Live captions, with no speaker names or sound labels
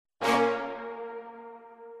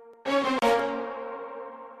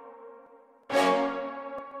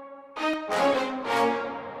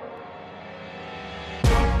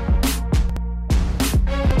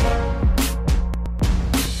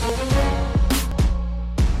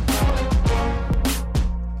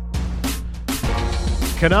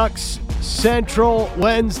Canucks Central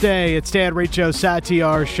Wednesday. It's Dan Riccio,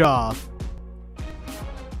 Satyar Shah.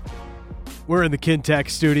 We're in the Kintech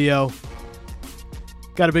studio.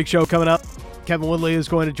 Got a big show coming up. Kevin Woodley is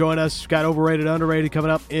going to join us. Got overrated, underrated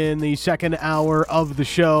coming up in the second hour of the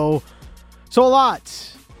show. So a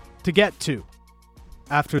lot to get to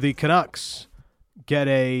after the Canucks get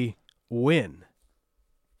a win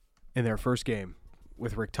in their first game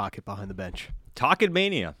with Rick Tocchet behind the bench. Tocchet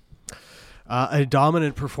mania. A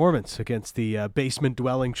dominant performance against the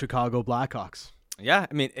basement-dwelling Chicago Blackhawks. Yeah,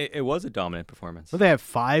 I mean, it was a dominant performance. Well, they have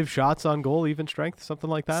 5 shots on goal, even strength, something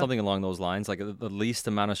like that? Something along those lines, like the least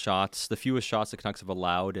amount of shots, the fewest shots the Canucks have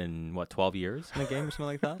allowed in, 12 years in a game or something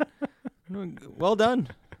like that? Well done.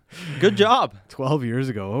 Good job. 12 years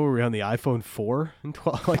ago. Oh, were we on the iPhone 4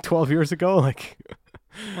 like 12 years ago? Well,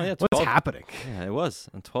 yeah, what's happening? Yeah, it was.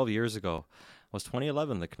 And 12 years ago. It was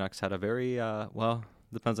 2011. The Canucks had a very,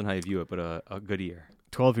 depends on how you view it, but a good year.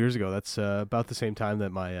 12 years ago. That's about the same time that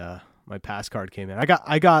my pass card came in.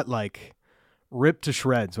 I got like ripped to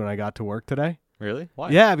shreds when I got to work today. Really? Why?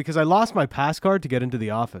 Yeah, because I lost my pass card to get into the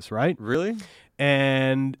office, right? Really?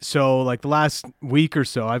 And so like the last week or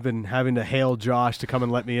so, I've been having to hail Josh to come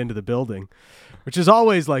and let me into the building, which is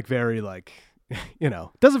always like very like,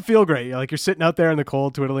 doesn't feel great. You're sitting out there in the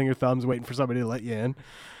cold, twiddling your thumbs, waiting for somebody to let you in.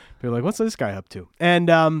 You're like, what's this guy up to? And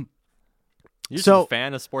you're just a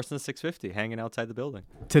fan of Sportsnet 650 hanging outside the building.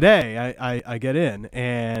 Today, I get in,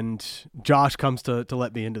 and Josh comes to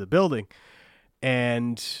let me into the building.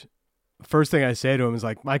 And first thing I say to him is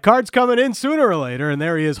like, my card's coming in sooner or later. And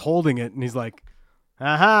there he is holding it. And he's like,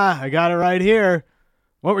 aha, I got it right here.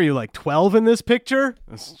 What were you, like 12 in this picture?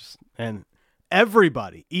 And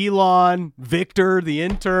everybody, Elon, Victor, the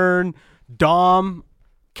intern, Dom,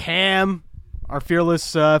 Cam, our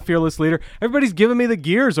fearless leader. Everybody's giving me the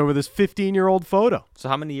gears over this 15-year-old photo. So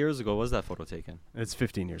how many years ago was that photo taken? It's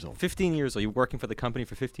 15 years old. 15 years old. You're working for the company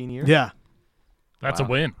for 15 years? Yeah. That's a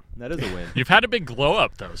win. That is a win. You've had a big glow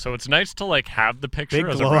up though, so it's nice to like have the picture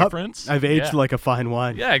as a glow up? reference. I've aged like a fine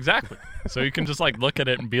wine. Yeah, exactly. So you can just like look at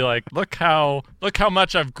it and be like, look how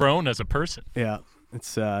much I've grown as a person. Yeah.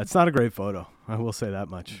 It's not a great photo. I will say that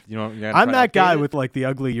much. I'm that guy with like the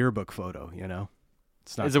ugly yearbook photo,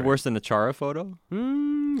 It's not Is it worse than the Chara photo?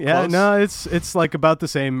 Yeah, Close? no, it's like about the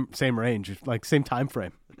same range, like same time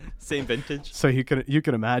frame. Same vintage. So you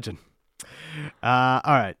can imagine. All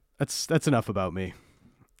right, that's enough about me.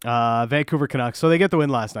 Vancouver Canucks. So they get the win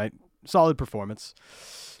last night. Solid performance.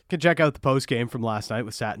 You can check out the post game from last night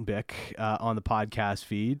with Sat and Bick on the podcast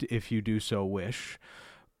feed if you do so wish.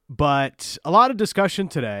 But a lot of discussion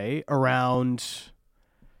today around.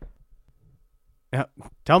 Now,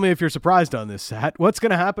 tell me if you're surprised on this, Sat. What's going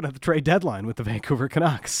to happen at the trade deadline with the Vancouver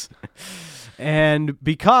Canucks? And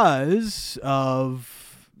because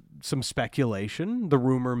of some speculation, the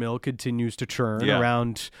rumor mill continues to churn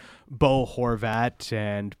around Bo Horvat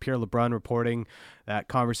and Pierre LeBrun reporting that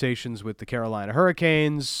conversations with the Carolina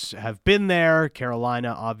Hurricanes have been there.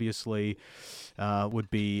 Carolina obviously would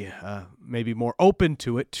be maybe more open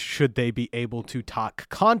to it should they be able to talk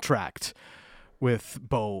contract with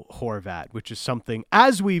Bo Horvat, which is something,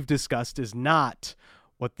 as we've discussed, is not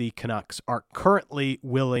what the Canucks are currently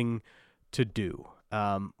willing to do.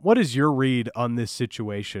 What is your read on this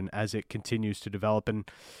situation as it continues to develop, and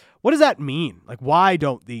what does that mean? Like, why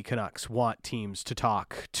don't the Canucks want teams to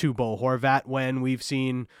talk to Bo Horvat when we've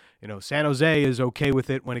seen, San Jose is okay with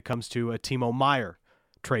it when it comes to a Timo Meier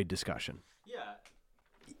trade discussion? Yeah.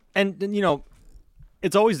 And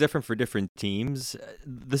it's always different for different teams.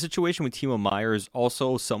 The situation with Timo Meier is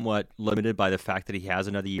also somewhat limited by the fact that he has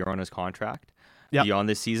another year on his contract beyond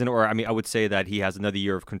this season. Or, I would say that he has another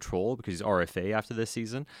year of control because he's RFA after this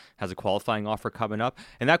season, has a qualifying offer coming up.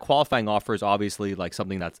 And that qualifying offer is obviously like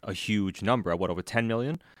something that's a huge number. Over $10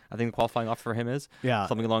 million? I think the qualifying offer for him is. Yeah.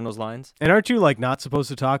 Something along those lines. And aren't you not supposed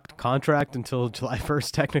to talk contract until July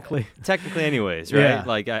 1st, technically? Technically anyways, right? Yeah.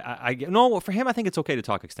 Like no, for him, I think it's okay to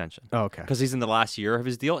talk extension. Oh, okay. Because he's in the last year of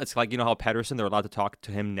his deal. It's like, how Pettersson, they're allowed to talk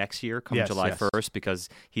to him next year come July 1st because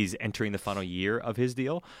he's entering the final year of his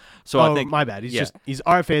deal. So I think my bad. He's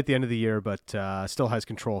RFA at the end of the year, but still has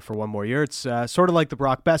control for one more year. It's sort of like the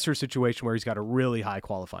Brock Besser situation where he's got a really high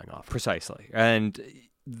qualifying offer. Precisely. And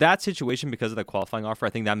that situation, because of the qualifying offer,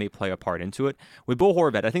 I think that may play a part into it. With Bo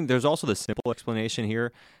Horvat, I think there's also the simple explanation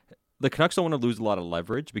here. The Canucks don't want to lose a lot of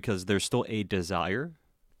leverage because there's still a desire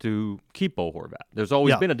to keep Bo Horvat. There's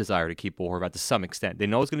always been a desire to keep Bo Horvat to some extent. They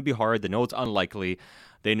know it's going to be hard. They know it's unlikely.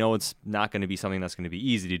 They know it's not going to be something that's going to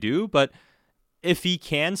be easy to do. But if he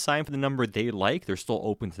can sign for the number they like, they're still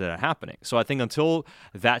open to that happening. So I think until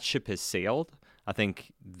that ship has sailed, I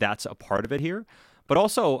think that's a part of it here. But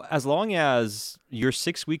also, as long as you're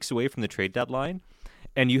 6 weeks away from the trade deadline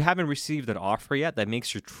and you haven't received an offer yet that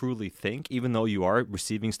makes you truly think, even though you are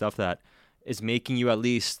receiving stuff that is making you at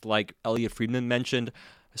least, like Elliot Friedman mentioned,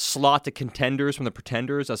 slot the contenders from the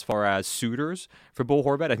pretenders as far as suitors for Bo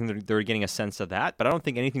Horvat. I think they're getting a sense of that, but I don't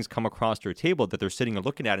think anything's come across their table that they're sitting and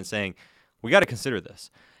looking at and saying, we got to consider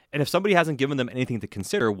this. And if somebody hasn't given them anything to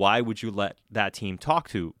consider, why would you let that team talk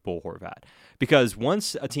to Bo Horvat? Because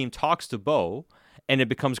once a team talks to Bo and it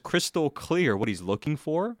becomes crystal clear what he's looking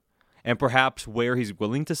for and perhaps where he's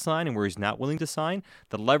willing to sign and where he's not willing to sign,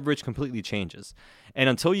 the leverage completely changes. And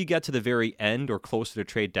until you get to the very end or close to the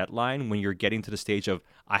trade deadline, when you're getting to the stage of,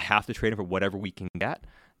 I have to trade him for whatever we can get,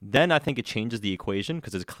 then I think it changes the equation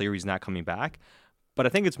because it's clear he's not coming back. But I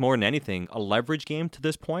think it's more than anything a leverage game to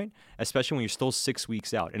this point, especially when you're still 6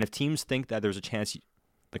 weeks out. And if teams think that there's a chance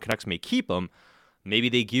the Canucks may keep him, maybe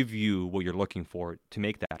they give you what you're looking for to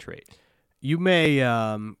make that trade. You may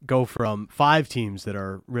go from 5 teams that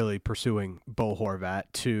are really pursuing Bo Horvat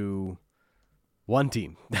to one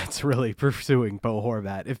team that's really pursuing Bo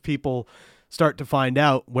Horvat. If people start to find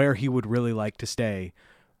out where he would really like to stay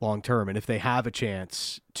long term, and if they have a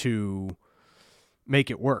chance to make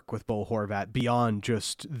it work with Bo Horvat beyond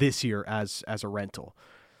just this year as a rental.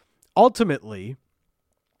 Ultimately,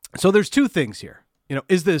 so there's 2 things here.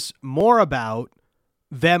 Is this more about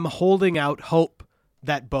them holding out hope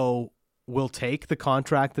that Bo will take the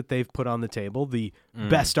contract that they've put on the table, the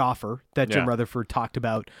best offer that Jim Rutherford talked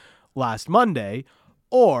about last Monday,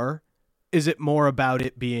 or is it more about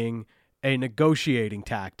it being a negotiating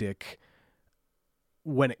tactic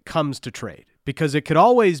when it comes to trade? Because it could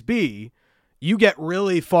always be you get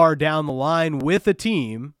really far down the line with a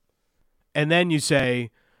team and then you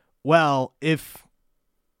say, well, if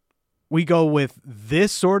we go with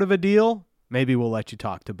this sort of a deal, maybe we'll let you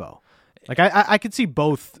talk to Bo. Like I could see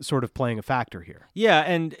both sort of playing a factor here. Yeah,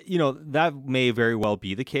 and that may very well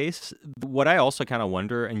be the case. What I also kind of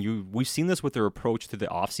wonder, and we've seen this with their approach to the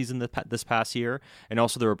offseason this past year, and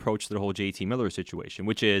also their approach to the whole JT Miller situation,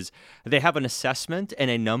 which is they have an assessment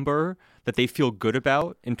and a number that they feel good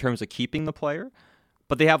about in terms of keeping the player,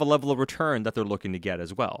 but they have a level of return that they're looking to get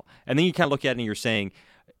as well. And then you kind of look at it and you're saying,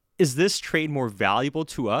 is this trade more valuable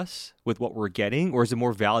to us with what we're getting, or is it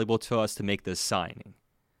more valuable to us to make this signing?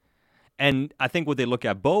 And I think what they look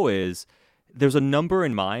at Bo is there's a number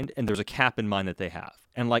in mind and there's a cap in mind that they have.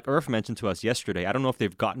 And like Irf mentioned to us yesterday, I don't know if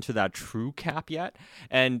they've gotten to that true cap yet.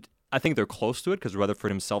 And I think they're close to it because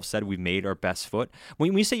Rutherford himself said we've made our best foot.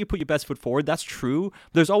 When we say you put your best foot forward, that's true.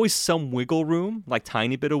 There's always some wiggle room, like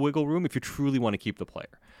tiny bit of wiggle room, if you truly want to keep the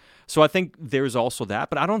player. So I think there's also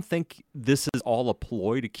that. But I don't think this is all a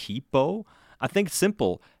ploy to keep Bo. I think it's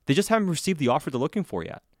simple. They just haven't received the offer they're looking for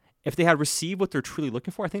yet. If they had received what they're truly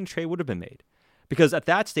looking for, I think the trade would have been made. Because at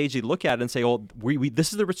that stage, they look at it and say, oh,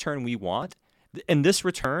 this is the return we want. And this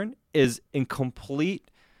return is in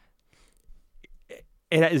complete,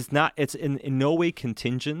 it's in no way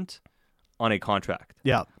contingent on a contract.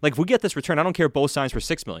 Yeah. Like if we get this return, I don't care if both signs for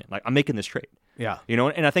 $6 million. Like I'm making this trade. Yeah.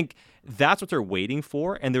 And I think that's what they're waiting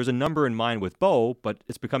for. And there's a number in mind with Bo, but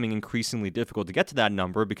it's becoming increasingly difficult to get to that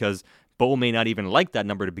number because Bo may not even like that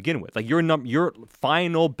number to begin with. Like your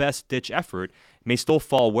final best ditch effort may still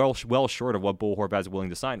fall well short of what Bo Horvat is willing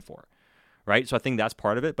to sign for, right? So I think that's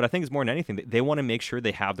part of it. But I think it's more than anything they want to make sure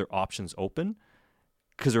they have their options open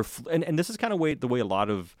because and this is kind of the way a lot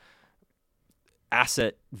of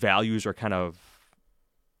asset values are kind of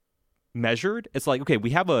measured. It's like, okay, we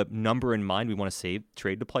have a number in mind we want to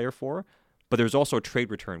trade the player for, but there's also a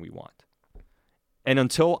trade return we want. And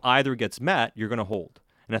until either gets met, you're going to hold.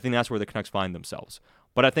 And I think that's where the Canucks find themselves.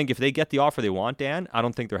 But I think if they get the offer they want, Dan, I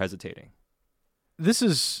don't think they're hesitating. This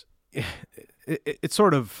is, it's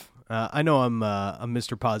sort of, I know I'm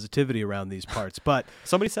Mr. Positivity around these parts, but.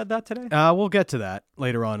 Somebody said that today? We'll get to that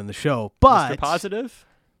later on in the show. But Mr. Positive?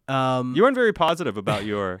 You weren't very positive about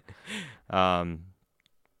your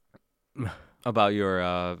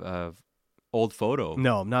old photo.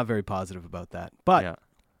 No, I'm not very positive about that. But yeah.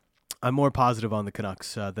 I'm more positive on the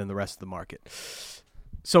Canucks than the rest of the market.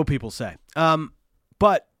 So people say.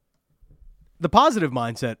 But the positive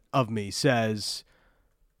mindset of me says,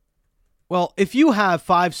 well, if you have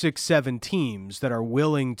 5, 6, 7 teams that are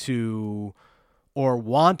willing to or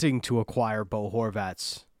wanting to acquire Bo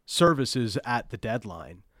Horvat's services at the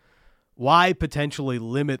deadline, why potentially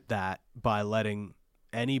limit that by letting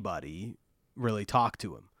anybody really talk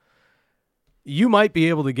to him? You might be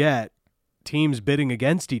able to get teams bidding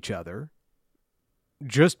against each other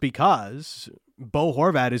just because Bo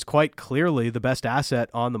Horvat is quite clearly the best asset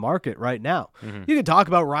on the market right now. Mm-hmm. You can talk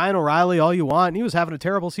about Ryan O'Reilly all you want, and he was having a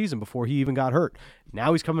terrible season before he even got hurt.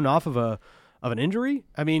 Now he's coming off of of an injury?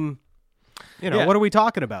 I mean, Yeah. what are we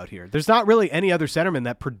talking about here? There's not really any other centermen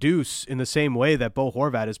that produce in the same way that Bo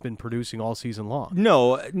Horvat has been producing all season long.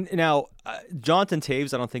 No. Now, Jonathan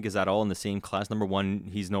Toews, I don't think is at all in the same class. Number one,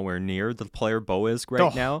 he's nowhere near the player Bo is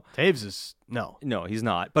now. Taves is no. No, he's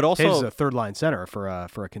not. But also, Taves is a third line center for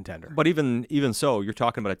a contender. But even so, you're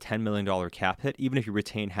talking about a $10 million cap hit. Even if you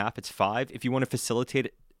retain half, it's $5 million. If you want to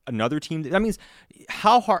facilitate another team, that means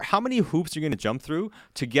how many hoops you're going to jump through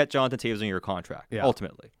to get Jonathan Toews in your contract,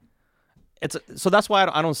 ultimately. So that's why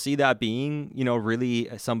I don't see that being, really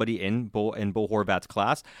somebody in Bo Horvat's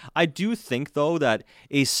class. I do think, though, that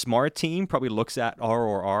a smart team probably looks at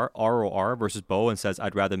ROR versus Bo and says,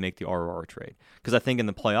 I'd rather make the ROR trade. Because I think in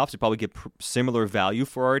the playoffs, you probably get similar value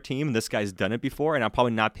for our team. And this guy's done it before, and I'm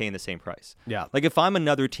probably not paying the same price. Yeah. Like, if I'm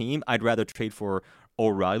another team, I'd rather trade for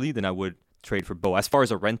O'Reilly than I would trade for Bo. As far as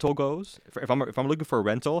a rental goes, if I'm looking for a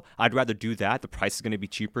rental, I'd rather do that. The price is going to be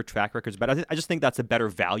cheaper, track record's better. I just think that's a better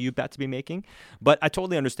value bet to be making. But I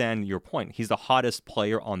totally understand your point. He's the hottest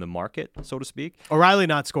player on the market, so to speak. O'Reilly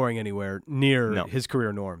not scoring anywhere near his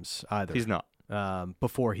career norms either. He's not.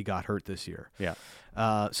 Before he got hurt this year. Yeah.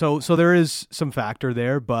 So there is some factor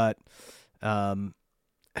there, but I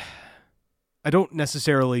don't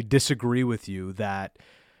necessarily disagree with you that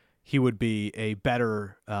he would be a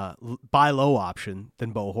better buy low option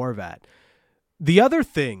than Bo Horvat. The other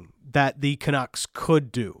thing that the Canucks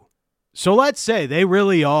could do, so let's say they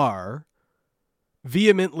really are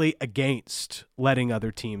vehemently against letting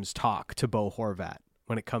other teams talk to Bo Horvat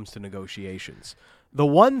when it comes to negotiations. The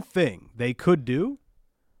one thing they could do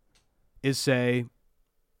is say,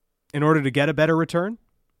 in order to get a better return,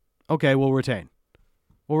 okay, we'll retain.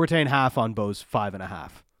 We'll retain half on Bo's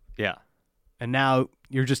 5.5. Yeah. And now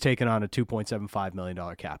you're just taking on a $2.75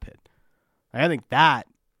 million cap hit. I think that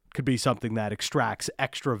could be something that extracts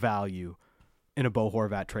extra value in a Bo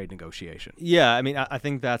Horvat trade negotiation. Yeah, I mean, I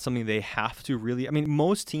think that's something they have to really. I mean,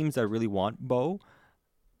 most teams that really want Bo,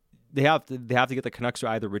 they have to get the Canucks to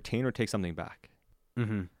either retain or take something back.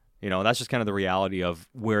 Mm-hmm. That's just kind of the reality of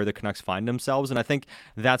where the Canucks find themselves, and I think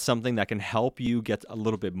that's something that can help you get a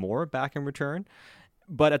little bit more back in return.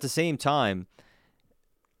 But at the same time,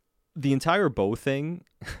 the entire Bo thing,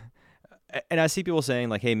 and I see people saying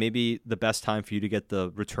like, hey, maybe the best time for you to get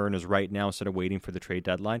the return is right now instead of waiting for the trade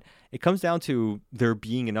deadline. It comes down to there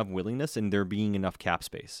being enough willingness and there being enough cap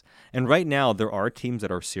space. And right now there are teams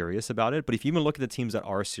that are serious about it, but if you even look at the teams that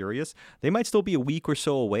are serious, they might still be a week or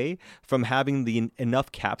so away from having the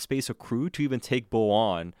enough cap space accrued to even take Bo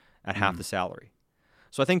on at half the salary.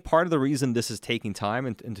 So I think part of the reason this is taking time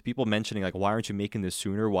and to people mentioning like, why aren't you making this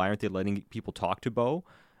sooner? Why aren't they letting people talk to Bo?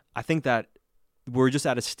 I think that we're just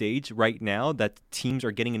at a stage right now that teams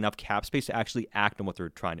are getting enough cap space to actually act on what they're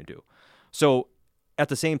trying to do. So at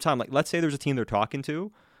the same time, like let's say there's a team they're talking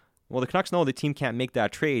to. Well, the Canucks know the team can't make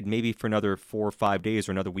that trade maybe for another 4 or 5 days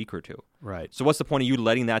or another week or two. Right. So what's the point of you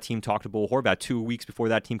letting that team talk to Bo Horvat 2 weeks before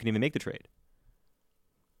that team can even make the trade?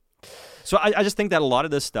 So I just think that a lot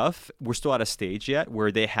of this stuff, we're still at a stage yet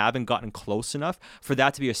where they haven't gotten close enough for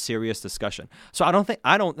that to be a serious discussion. So I don't think,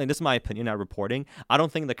 this is my opinion, not reporting, I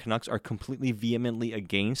don't think the Canucks are completely vehemently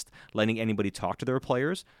against letting anybody talk to their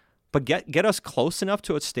players, but get us close enough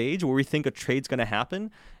to a stage where we think a trade's going to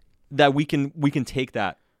happen that we can take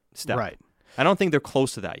that step. Right. I don't think they're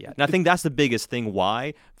close to that yet. And I think that's the biggest thing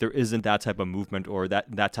why there isn't that type of movement or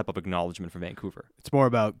that type of acknowledgement from Vancouver. It's more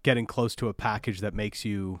about getting close to a package that makes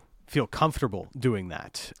you feel comfortable doing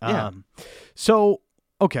that. Yeah. So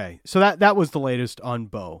that was the latest on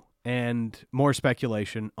Bo, and more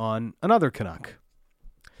speculation on another Canuck.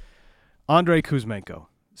 Andrei Kuzmenko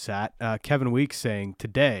sat. Kevin Weeks saying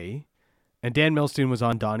today, and Dan Milstein was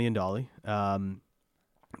on Donnie and Dolly,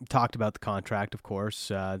 talked about the contract, of course,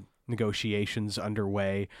 negotiations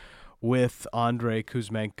underway with Andrei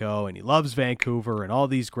Kuzmenko, and he loves Vancouver and all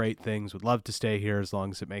these great things, would love to stay here as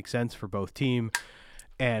long as it makes sense for both team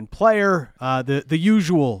and player, the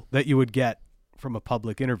usual that you would get from a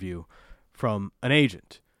public interview from an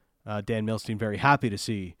agent. Dan Milstein very happy to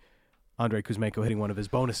see Andrei Kuzmenko hitting one of his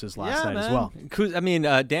bonuses last night as well.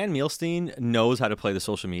 Dan Milstein knows how to play the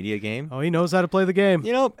social media game. Oh, he knows how to play the game.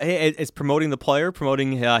 It's promoting the player,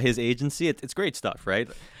 promoting his agency. It's great stuff, right?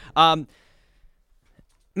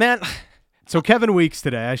 Man. So Kevin Weeks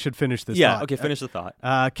today, I should finish this thought. Yeah, okay, finish the thought.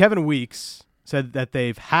 Kevin Weeks said that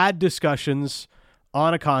they've had discussions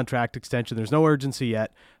on a contract extension. There's no urgency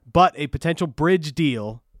yet, but a potential bridge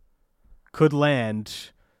deal could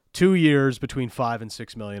land 2 years between $5 and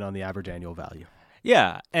 $6 million on the average annual value.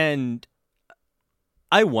 Yeah, and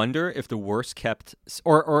I wonder if the worst kept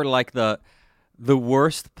or like the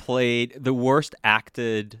worst played, the worst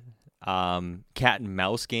acted cat and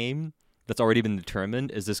mouse game that's already been determined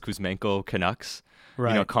is this Kuzmenko Canucks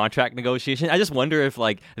Right. contract negotiation. I just wonder if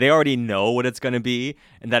like they already know what it's going to be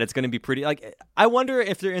and that it's going to be pretty like I wonder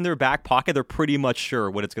if they're in their back pocket, they're pretty much sure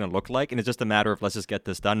what it's going to look like, and it's just a matter of let's just get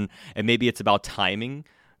this done, and maybe it's about timing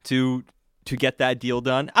to get that deal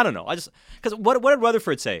done. I don't know. I just because what did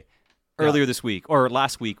Rutherford say earlier this week or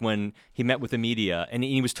last week when he met with the media and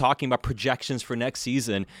he was talking about projections for next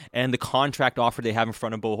season and the contract offer they have in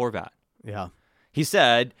front of Bo Horvat? Yeah. He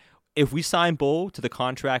said, if we sign Bo to the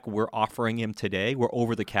contract we're offering him today, we're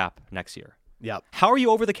over the cap next year. Yep. How are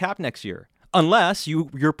you over the cap next year? Unless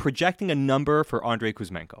you're projecting a number for Andrei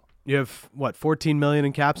Kuzmenko. You have, what, $14 million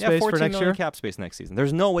in cap space for 14 next million year? cap space next season.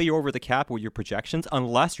 There's no way you're over the cap with your projections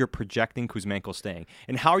unless you're projecting Kuzmenko staying.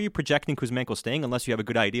 And how are you projecting Kuzmenko staying unless you have a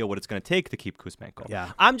good idea what it's going to take to keep Kuzmenko?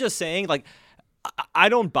 Yeah. I'm just saying, like, I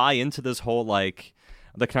don't buy into this whole, like,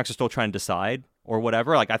 the Canucks are still trying to decide or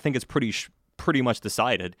whatever. Like, I think it's pretty much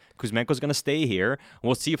decided. Kuzmenko's going to stay here.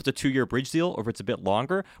 We'll see if it's a 2-year bridge deal or if it's a bit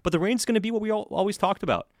longer. But the range is going to be what we always talked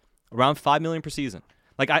about, around $5 million per season.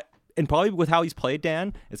 And probably with how he's played,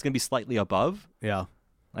 Dan, it's going to be slightly above. Yeah.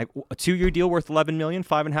 Like a 2-year deal worth $11 million,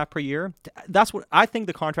 5.5 per year. That's what I think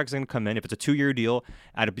the contract is going to come in if it's a 2-year deal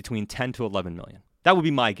at between 10 to 11 million. That would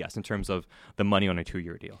be my guess in terms of the money on a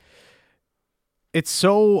 2-year deal. It's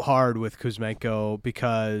so hard with Kuzmenko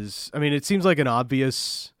because, I mean, it seems like an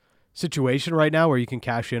obvious situation right now where you can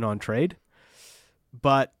cash in on trade.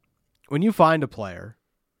 But when you find a player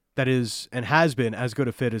that is and has been as good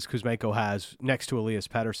a fit as Kuzmenko has next to Elias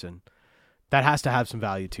Pettersson, that has to have some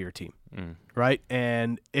value to your team, right?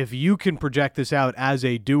 And if you can project this out as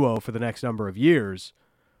a duo for the next number of years,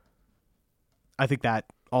 I think that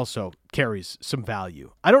also carries some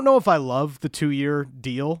value. I don't know if I love the 2-year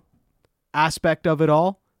deal aspect of it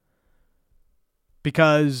all,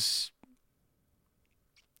 because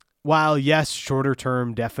while yes, shorter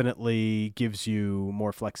term definitely gives you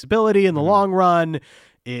more flexibility in the long run,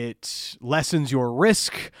 it lessens your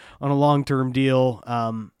risk on a long-term deal.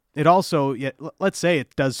 It also, let's say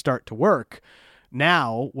it does start to work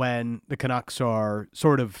now when the Canucks are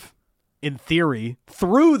sort of, in theory,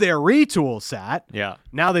 through their retool sat. Yeah.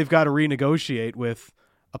 Now they've got to renegotiate with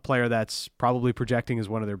a player that's probably projecting as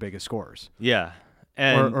one of their biggest scorers. Yeah.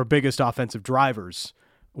 And Or biggest offensive drivers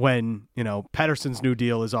when, Pettersson's new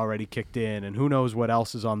deal is already kicked in and who knows what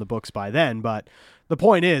else is on the books by then. But the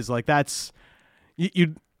point is, like, that's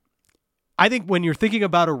I think when you're thinking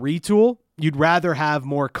about a retool, you'd rather have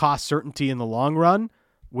more cost certainty in the long run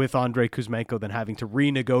with Andrei Kuzmenko than having to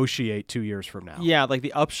renegotiate 2 years from now. yeah, like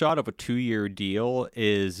the upshot of a 2-year deal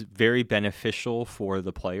is very beneficial for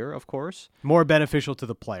the player, of course. More beneficial to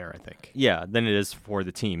the player, I think. Yeah, than it is for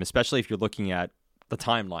the team, especially if you're looking at the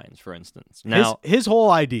timelines, for instance. Now, His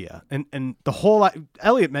whole idea, and the whole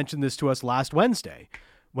Elliot mentioned this to us last Wednesday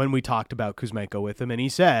when we talked about Kuzmenko with him, and he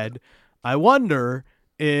said, I wonder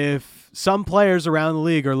if some players around the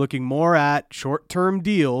league are looking more at short-term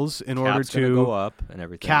deals in order cap's gonna to go up and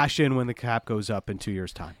everything. cash in when the cap goes up in 2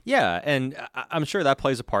 years' time. Yeah, and I'm sure that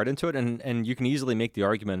plays a part into it, and you can easily make the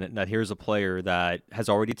argument that here's a player that has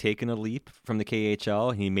already taken a leap from the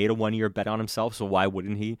KHL. He made a 1-year bet on himself, so why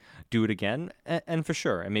wouldn't he do it again? And for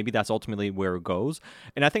sure, and maybe that's ultimately where it goes.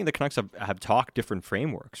 And I think the Canucks have talked different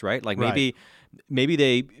frameworks, right? Like maybe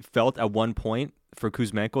they felt at one point for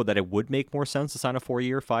Kuzmenko that it would make more sense to sign a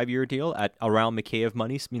 4-year, 5-year deal at around Mikheyev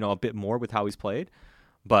money, a bit more with how he's played.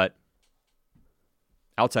 But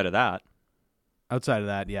outside of that,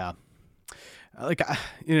 yeah. Like,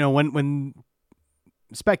 when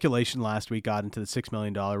speculation last week got into the $6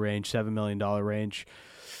 million range, $7 million range,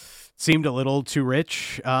 seemed a little too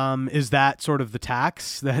rich. Is that sort of the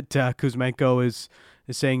tax that Kuzmenko is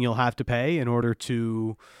saying you'll have to pay in order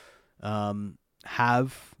to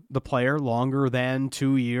have the player longer than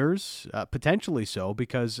 2 years? Potentially so,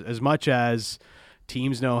 because as much as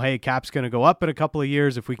teams know, hey, cap's going to go up in a couple of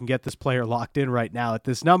years, if we can get this player locked in right now at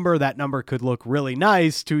this number, that number could look really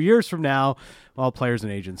nice 2 years from now. Well, players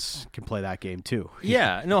and agents can play that game too.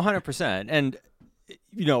 Yeah, no, 100%. And,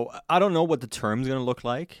 I don't know what the term's going to look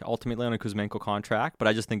like ultimately on a Kuzmenko contract, but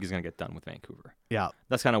I just think he's going to get done with Vancouver. Yeah.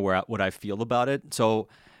 That's kind of what I feel about it. So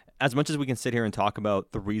as much as we can sit here and talk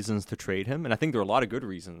about the reasons to trade him, and I think there are a lot of good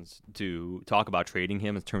reasons to talk about trading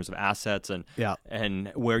him in terms of assets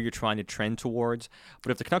and where you're trying to trend towards.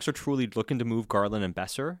 But if the Canucks are truly looking to move Garland and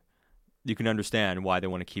Besser, you can understand why they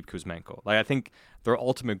want to keep Kuzmenko. Like, I think their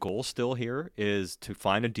ultimate goal still here is to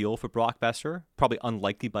find a deal for Brock Besser, probably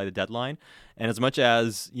unlikely by the deadline. And as much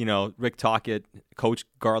as, Rick Tocchet coached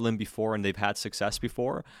Garland before and they've had success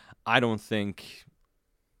before, I don't think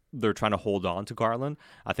they're trying to hold on to Garland.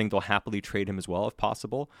 I think they'll happily trade him as well if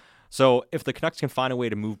possible. So if the Canucks can find a way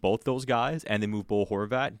to move both those guys and they move Bo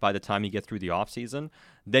Horvat by the time you get through the offseason,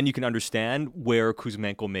 then you can understand where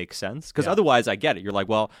Kuzmenko makes sense. Because otherwise, I get it. You're like,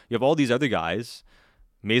 well, you have all these other guys.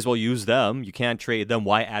 May as well use them. You can't trade them.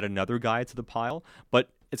 Why add another guy to the pile? But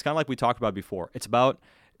it's kind of like we talked about before. It's about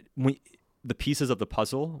the pieces of the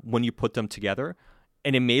puzzle when you put them together.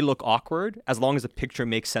 And it may look awkward as long as the picture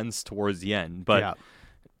makes sense towards the end. But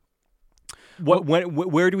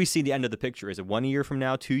where do we see the end of the picture? Is it 1 year from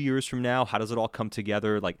now, 2 years from now? How does it all come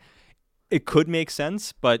together? Like, it could make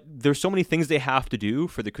sense, but there's so many things they have to do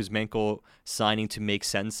for the Kuzmenko signing to make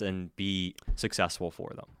sense and be successful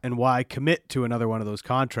for them. And why commit to another one of those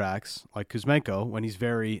contracts like Kuzmenko when he's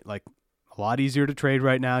a lot easier to trade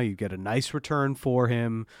right now? You get a nice return for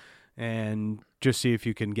him, and just see if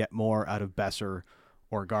you can get more out of Besser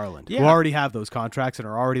or Garland, who already have those contracts and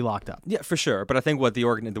are already locked up. Yeah, for sure. But I think what the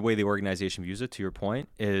way the organization views it, to your point,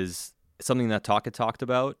 is something that Taka talked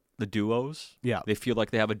about, the duos. Yeah. They feel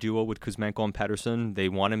like they have a duo with Kuzmenko and Pettersson. They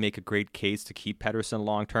want to make a great case to keep Pettersson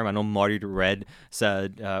long term. I know Marty Red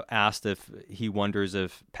asked if he wonders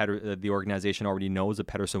if the organization already knows that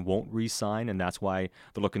Pettersson won't re-sign, and that's why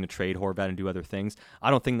they're looking to trade Horvat and do other things.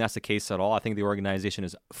 I don't think that's the case at all. I think the organization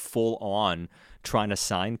is full on trying to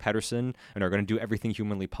sign Pettersson and are going to do everything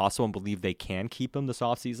humanly possible and believe they can keep him this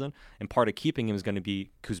offseason. And part of keeping him is going to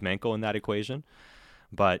be Kuzmenko in that equation.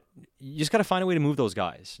 But you just got to find a way to move those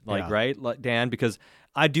guys, right, Dan? Because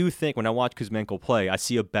I do think when I watch Kuzmenko play, I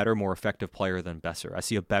see a better, more effective player than Besser. I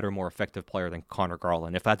see a better, more effective player than Connor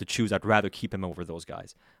Garland. If I had to choose, I'd rather keep him over those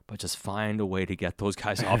guys. But just find a way to get those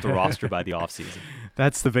guys off the roster by the offseason.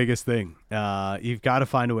 That's the biggest thing. You've got to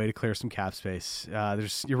find a way to clear some cap space.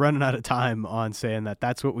 You're running out of time on saying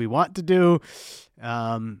that's what we want to do.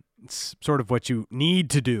 It's sort of what you need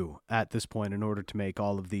to do at this point in order to make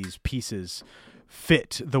all of these pieces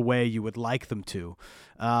fit the way you would like them to.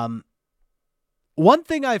 One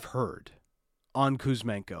thing I've heard on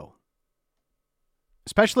Kuzmenko,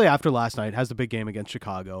 especially after last night, has the big game against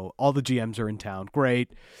Chicago. All the GMs are in town.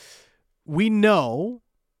 Great. We know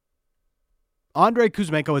Andrei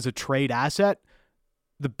Kuzmenko is a trade asset.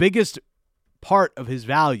 The biggest part of his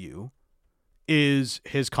value is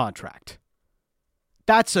his contract.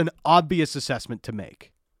 That's an obvious assessment to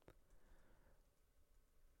make.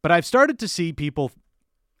 But I've started to see people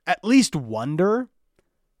at least wonder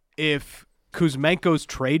if Kuzmenko's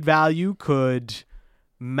trade value could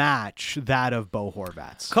match that of Bo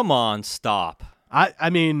Horvat's. Come on, stop. I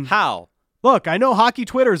mean, how? Look, I know hockey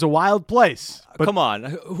Twitter is a wild place. But come on.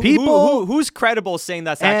 Who's credible saying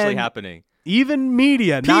that's actually happening? Even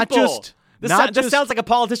media, not just... This sounds like a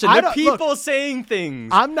politician. There are people saying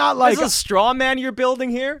things. I'm not like... Is this a straw man you're building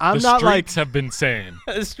here? The streets have been saying.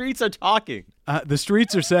 The streets are talking. The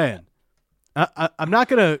streets are saying. I'm not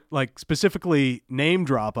going to specifically name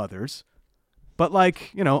drop others, but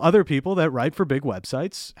other people that write for big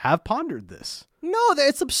websites have pondered this. No,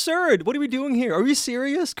 it's absurd. What are we doing here? Are we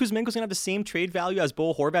serious? Kuzmenko's going to have the same trade value as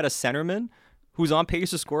Bo Horvat, a centerman who's on pace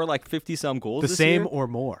to score 50-some goals this year? The same or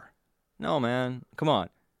more. No, man. Come on,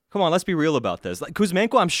 let's be real about this.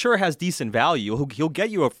 Kuzmenko, I'm sure, has decent value. He'll get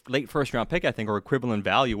you a late first-round pick, I think, or equivalent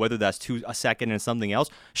value, whether that's a second and something else.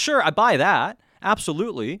 Sure, I buy that.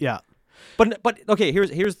 Absolutely. Yeah. But okay, here's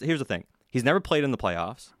the thing. He's never played in the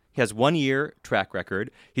playoffs. He has 1 year track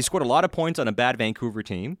record. He scored a lot of points on a bad Vancouver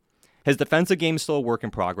team. His defensive game is still a work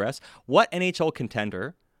in progress. What NHL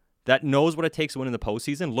contender that knows what it takes to win in the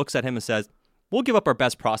postseason looks at him and says, we'll give up our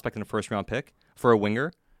best prospect in a first-round pick for a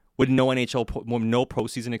winger with no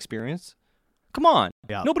postseason experience? Come on.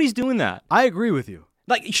 Yeah. Nobody's doing that. I agree with you.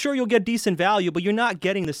 Sure, you'll get decent value, but you're not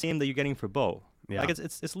getting the same that you're getting for Bo. Yeah.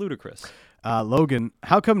 It's ludicrous. Logan,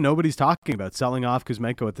 how come nobody's talking about selling off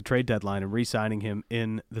Kuzmenko at the trade deadline and re-signing him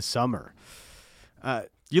in the summer?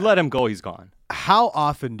 You let him go, he's gone. How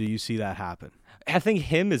often do you see that happen? I think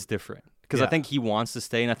him is different because I think he wants to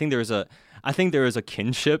stay, and I think there is a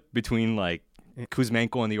kinship between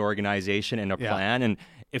Kuzmenko and the organization and a plan. And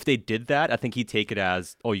if they did that, I think he'd take it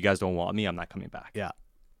as, oh, you guys don't want me, I'm not coming back. Yeah.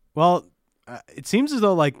 Well, it seems as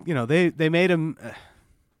though they made him.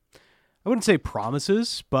 I wouldn't say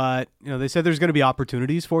promises, but they said there's going to be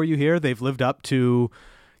opportunities for you here. They've lived up to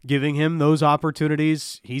giving him those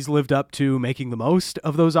opportunities. He's lived up to making the most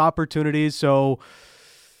of those opportunities. So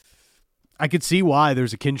I could see why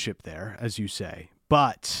there's a kinship there, as you say.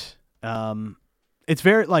 But it's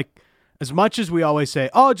very as much as we always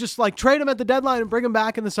say, oh, just trade him at the deadline and bring him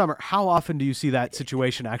back in the summer. How often do you see that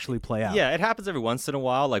situation actually play out? Yeah, it happens every once in a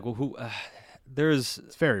while. It's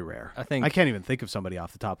very rare. I can't even think of somebody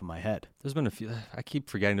off the top of my head. There's been a few. I keep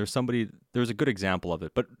forgetting. There's a good example of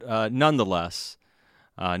it, but nonetheless,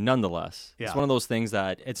 Nonetheless, Yeah. it's one of those things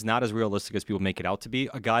that it's not as realistic as people make it out to be.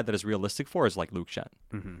 A guy that is realistic for is like Luke Shen.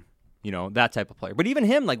 You know, that type of player. But even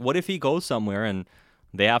him, like, what if he goes somewhere and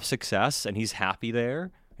they have success and he's happy there?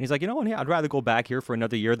 And he's like, you know what? Yeah, I'd rather go back here for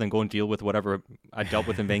another year than go and deal with whatever I dealt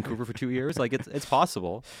with in Vancouver for 2 years. Like, it's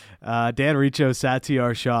possible. Dan Riccio,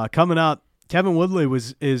 Satyar Shah. Coming up, Kevin Woodley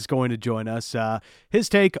is going to join us. His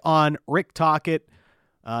take on Rick Tocchet,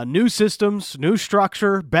 new systems, new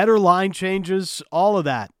structure, better line changes, all of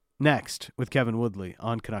that next with Kevin Woodley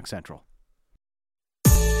on Canuck Central.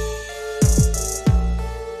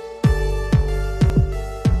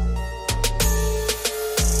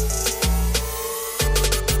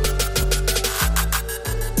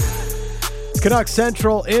 Canuck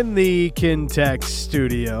Central in the Kintec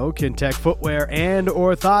studio. Kintec Footwear and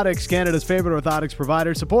Orthotics, Canada's favorite orthotics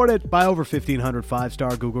provider, supported by over 1,500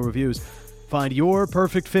 five-star Google reviews. Find your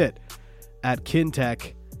perfect fit at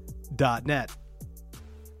kintec.net.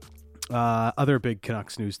 Other big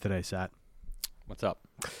Canucks news today, Sat. What's up?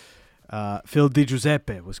 Phil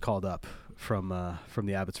DiGiuseppe was called up from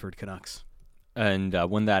the Abbotsford Canucks. And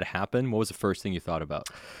when that happened, what was the first thing you thought about?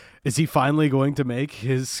 Is he finally going to make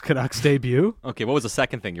his Canucks debut? Okay, what was the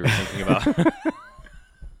second thing you were thinking about?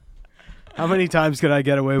 How many times could I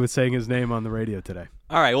get away with saying his name on the radio today?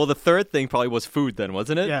 All right, well, the third thing probably was food then,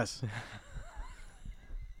 wasn't it? Yes.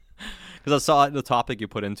 Because I saw the topic you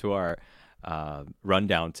put into our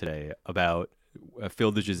rundown today about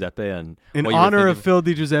Phil DiGiuseppe and in what you were honor of thinking.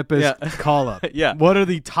 Phil DiGiuseppe's call-up. Yeah. What are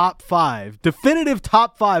the definitive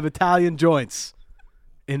top five Italian joints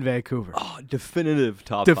in Vancouver? Oh, definitive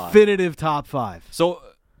top five. So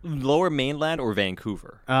lower mainland or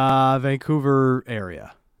Vancouver? Vancouver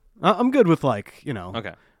area. I'm good with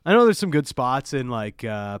Okay. I know there's some good spots in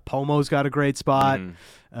Pomo's got a great spot.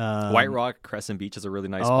 White Rock, Crescent Beach is a really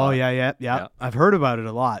nice Oh, spot. yeah. I've heard about it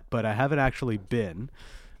a lot, but I haven't actually been.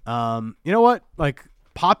 You know what?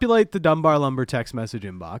 Populate the Dunbar Lumber text message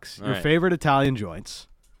inbox. All Your right. favorite Italian joints.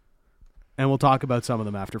 And we'll talk about some of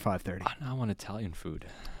them after 5:30. I want Italian food.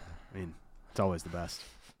 I mean, it's always the best.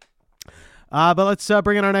 But let's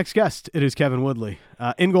bring in our next guest. It is Kevin Woodley,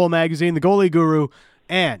 In Goal Magazine, the goalie guru,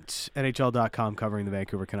 and NHL.com covering the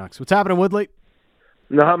Vancouver Canucks. What's happening, Woodley?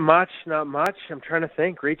 Not much. I'm trying to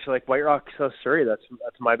think. Reach White Rock, South Surrey. That's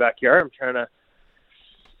my backyard. I'm trying to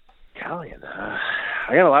Italian.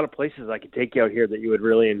 I got a lot of places I could take you out here that you would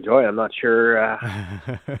really enjoy. I'm not sure.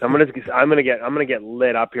 I'm gonna get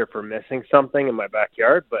lit up here for missing something in my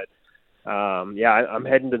backyard, but I'm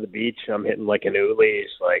heading to the beach. I'm hitting an Uli's.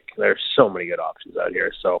 There's so many good options out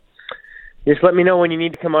here. So just let me know when you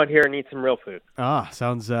need to come out here and eat some real food.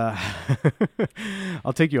 Sounds.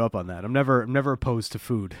 I'll take you up on that. I'm never opposed to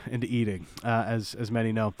food and to eating, as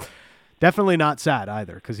many know. Definitely not sad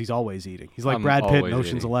either, because he's always eating. He's like Brad Pitt in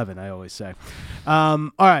Ocean's 11, I always say.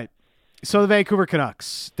 All right. So the Vancouver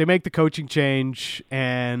Canucks, they make the coaching change,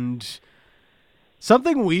 and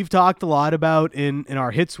something we've talked a lot about in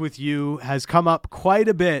our hits with you has come up quite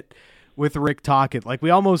a bit with Rick Tocchet.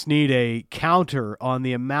 We almost need a counter on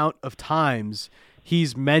the amount of times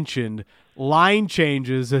he's mentioned line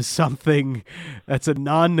changes as something that's a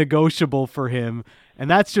non-negotiable for him. And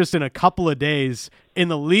that's just in a couple of days in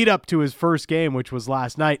the lead up to his first game, which was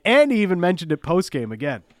last night. And he even mentioned it post game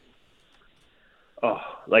again.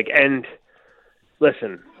 And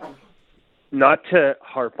listen, not to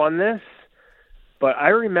harp on this, but I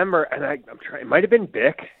remember, and I'm trying, it might have been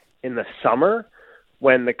Bick in the summer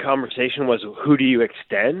when the conversation was, who do you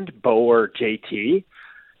extend, Bo or JT?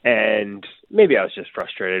 And maybe I was just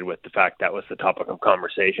frustrated with the fact that was the topic of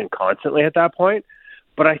conversation constantly at that point.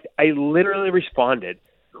 But I literally responded,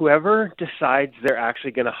 whoever decides they're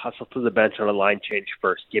actually going to hustle to the bench on a line change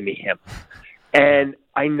first, give me him. And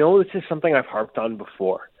I know this is something I've harped on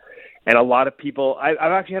before. And a lot of people, I've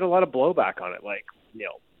actually had a lot of blowback on it,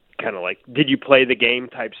 did you play the game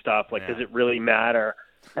type stuff? Does it really matter?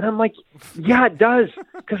 And I'm like, yeah, it does.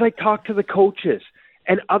 Because I talked to the coaches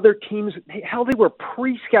and other teams. Hell, they were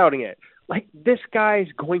pre-scouting it. This guy's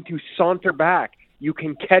going to saunter back. You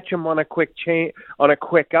can catch him on a quick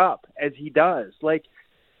up as he does.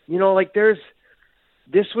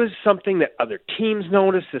 This was something that other teams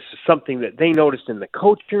noticed. This is something that they noticed in the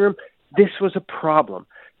coaching room. This was a problem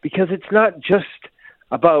because it's not just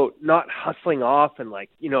about not hustling off and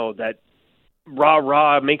that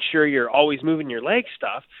rah, make sure you're always moving your leg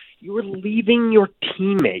stuff. You were leaving your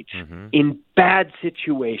teammates in bad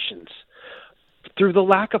situations through the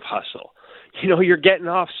lack of hustle. You're getting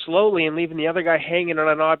off slowly and leaving the other guy hanging on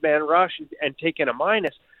an odd man rush and taking a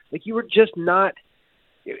minus. You were just not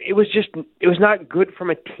 – it was not good from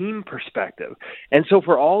a team perspective. And so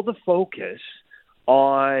for all the focus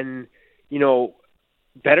on,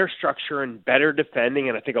 better structure and better defending,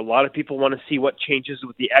 and I think a lot of people want to see what changes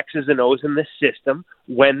with the X's and O's in this system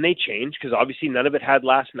when they change, because obviously none of it had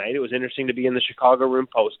last night. It was interesting to be in the Chicago room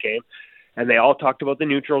post-game, and they all talked about the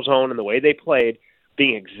neutral zone and the way they played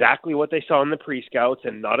being exactly what they saw in the pre-scouts,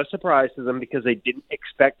 and not a surprise to them because they didn't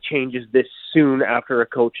expect changes this soon after a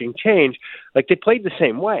coaching change. Like, they played the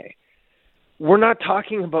same way. We're not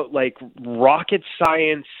talking about, like, rocket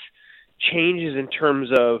science changes in terms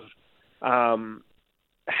of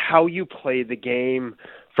how you play the game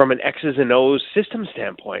from an X's and O's system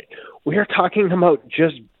standpoint. We are talking about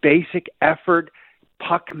just basic effort,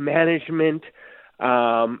 puck management,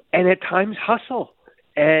 and at times hustle.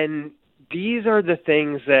 And these are the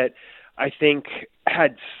things that I think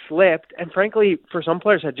had slipped, and frankly, for some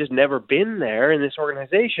players had just never been there in this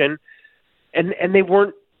organization, and they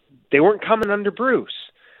weren't coming under Bruce.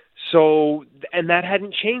 So, and that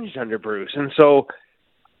hadn't changed under Bruce. And so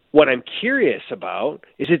what I'm curious about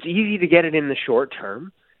is, it's easy to get it in the short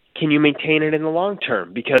term. Can you maintain it in the long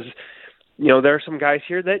term? Because, there are some guys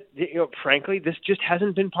here that, frankly, this just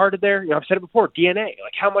hasn't been part of their, I've said it before, DNA.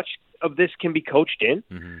 Like, how much of this can be coached in?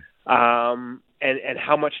 Mm-hmm. And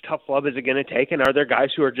how much tough love is it going to take? And are there guys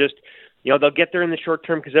who are just, they'll get there in the short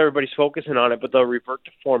term because everybody's focusing on it, but they'll revert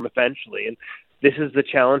to form eventually. And this is the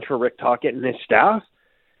challenge for Rick Tocchet and his staff.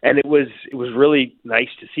 And it was really nice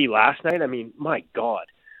to see last night. I mean, my God,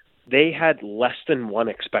 they had less than one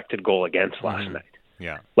expected goal against last night.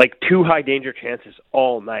 Yeah. Like, 2 high danger chances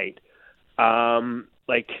all night. Again,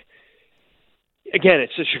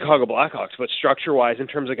 it's the Chicago Blackhawks, but structure-wise, in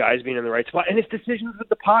terms of guys being in the right spot, and his decisions with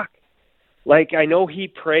the puck. Like, I know he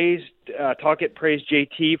Tocchet praised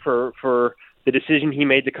JT for the decision he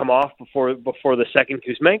made to come off before the second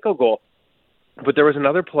Kuzmenko goal. But there was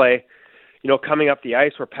another play, coming up the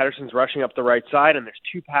ice where Pettersson's rushing up the right side, and there's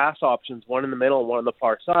 2 pass options, one in the middle and one on the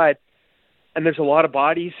far side. And there's a lot of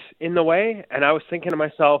bodies in the way. And I was thinking to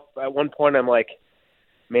myself at one point, I'm like,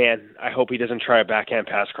 man, I hope he doesn't try a backhand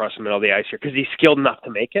pass across the middle of the ice here, because he's skilled enough to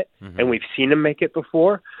make it. Mm-hmm. And we've seen him make it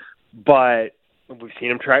before. But we've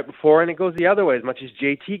seen him try it before, and it goes the other way. As much as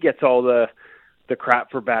JT gets all the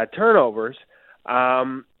crap for bad turnovers,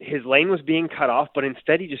 his lane was being cut off, but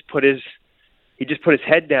instead he just put his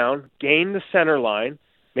head down, gained the center line,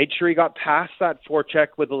 made sure he got past that forecheck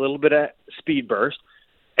with a little bit of speed burst,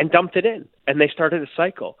 and dumped it in. And they started a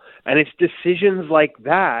cycle. And it's decisions like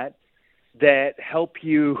that that help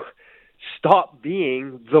you stop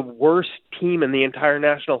being the worst team in the entire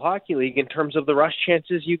National Hockey League in terms of the rush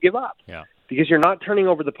chances you give up. Yeah. Because you're not turning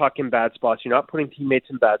over the puck in bad spots. You're not putting teammates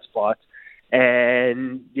in bad spots.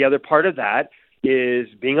 And the other part of that is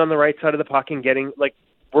being on the right side of the puck and getting, like,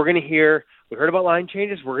 we heard about line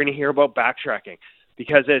changes, we're going to hear about backtracking.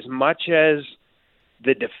 Because as much as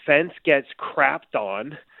the defense gets crapped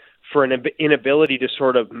on for an inability to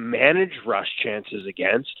sort of manage rush chances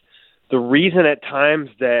against, the reason at times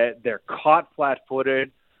that they're caught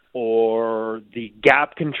flat-footed or the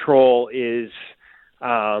gap control is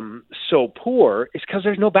so poor is because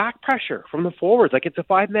there's no back pressure from the forwards. Like, it's a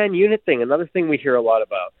 5-man unit thing, another thing we hear a lot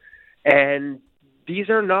about. And these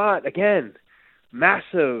are not, again,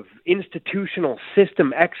 massive institutional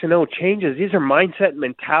system X and O changes. These are mindset,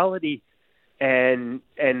 mentality, and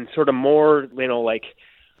sort of more, like,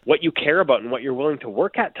 what you care about and what you're willing to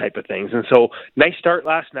work at type of things. And so, nice start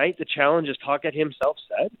last night. The challenge, as Tocchet himself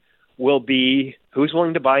said, will be who's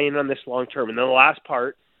willing to buy in on this long term. And then the last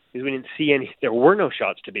part is we didn't see there were no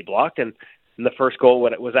shots to be blocked. And in the first goal,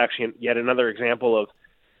 what it was actually yet another example of,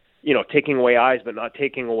 taking away eyes but not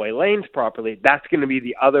taking away lanes properly. That's going to be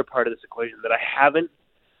the other part of this equation that I haven't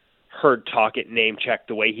heard Tocchet name check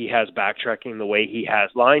the way he has backtracking, the way he has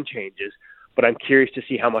line changes. But I'm curious to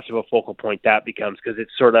see how much of a focal point that becomes, because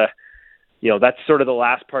it's sort of, that's sort of the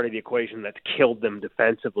last part of the equation that's killed them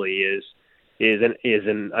defensively is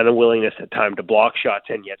an unwillingness at time to block shots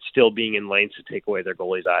and yet still being in lanes to take away their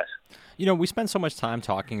goalie's eyes. We spend so much time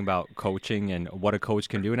talking about coaching and what a coach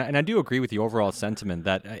can do. And I do agree with the overall sentiment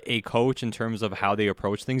that a coach, in terms of how they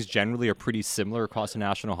approach things, generally are pretty similar across the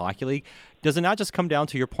National Hockey League. Does it not just come down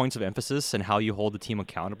to your points of emphasis and how you hold the team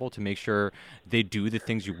accountable to make sure they do the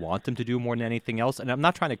things you want them to do more than anything else? And I'm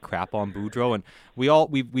not trying to crap on Boudreau. And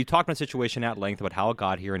we talked about the situation at length about how it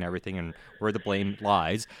got here and everything and where the blame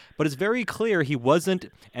lies. But it's very clear he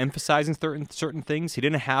wasn't emphasizing certain things. He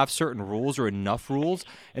didn't have certain rules or enough rules.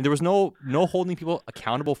 And there was no holding people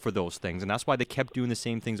accountable for those things. And that's why they kept doing the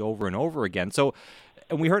same things over and over again. So,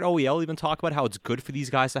 and we heard OEL even talk about how it's good for these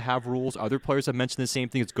guys to have rules. Other players have mentioned the same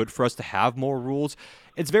thing. It's good for us to have more rules.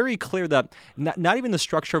 It's very clear that not even the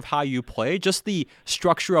structure of how you play, just the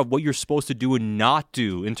structure of what you're supposed to do and not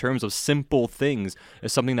do in terms of simple things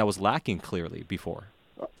is something that was lacking clearly before.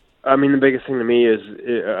 I mean, the biggest thing to me is,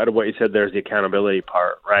 out of what you said, there's the accountability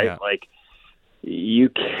part, right? Yeah. Like, you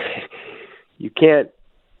can't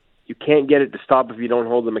get it to stop if you don't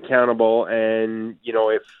hold them accountable. And, you know,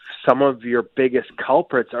 if some of your biggest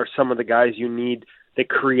culprits are some of the guys you need that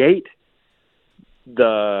create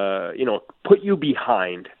the, you know, put you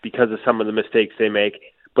behind because of some of the mistakes they make,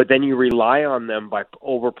 but then you rely on them by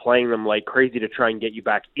overplaying them like crazy to try and get you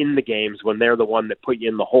back in the games when they're the one that put you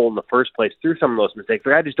in the hole in the first place through some of those mistakes.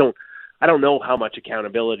 Like, I don't know how much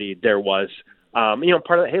accountability there was. You know,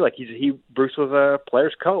 part of that, hey, like Bruce was a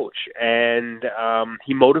player's coach, and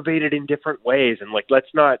he motivated in different ways. And like,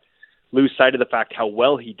 let's not lose sight of the fact how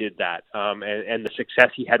well he did that, and the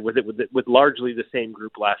success he had with largely the same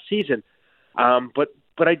group last season.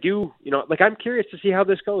 But I do, you know, like, I'm curious to see how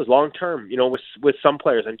this goes long term, you know, with some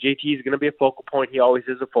players. And JT is going to be a focal point. He always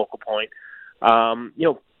is a focal point, you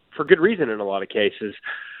know, for good reason in a lot of cases.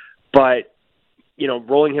 But, you know,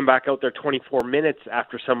 rolling him back out there 24 minutes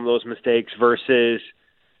after some of those mistakes versus,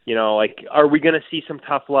 you know, like, are we going to see some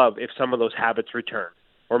tough love if some of those habits return?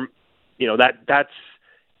 Or, you know, that's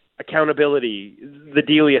accountability, the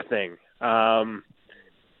Delia thing.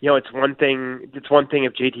 You know, it's one thing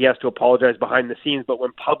if JT has to apologize behind the scenes, but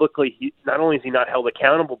when publicly, not only is he not held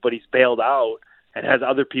accountable, but he's bailed out and has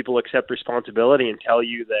other people accept responsibility and tell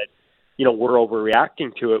you that, you know, we're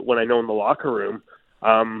overreacting to it, when I know in the locker room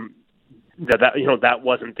that you know, that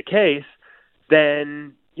wasn't the case,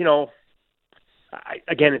 then, you know,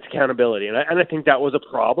 again, it's accountability. And I think that was a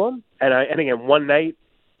problem. And again, one night,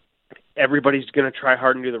 everybody's going to try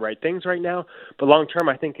hard and do the right things right now. But long term,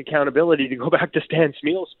 I think accountability, to go back to Stan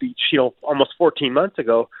Smeal's speech, you know, almost 14 months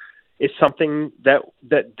ago, is something that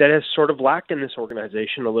has sort of lacked in this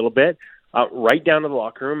organization a little bit, right down to the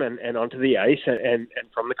locker room and onto the ice and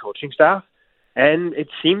from the coaching staff. And it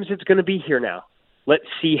seems it's going to be here now. Let's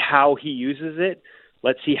see how he uses it.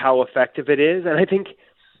 Let's see how effective it is. And I think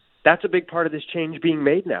that's a big part of this change being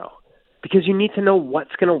made now, because you need to know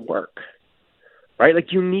what's going to work. Right?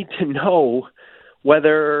 Like, you need to know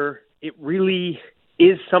whether it really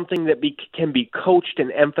is something that can be coached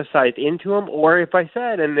and emphasized into them, or if I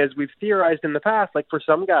said, and as we've theorized in the past, like, for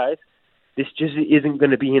some guys, this just isn't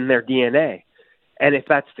going to be in their DNA. And if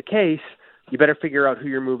that's the case, you better figure out who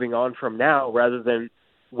you're moving on from now rather than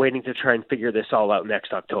waiting to try and figure this all out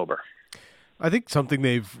next October. I think something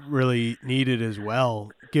they've really needed as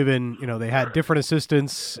well, given, you know, they had different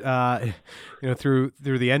assistants, you know, through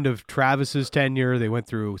the end of Travis's tenure. They went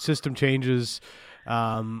through system changes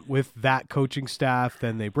with that coaching staff.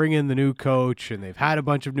 Then they bring in the new coach, and they've had a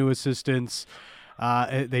bunch of new assistants.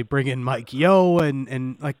 They bring in Mike Yeo,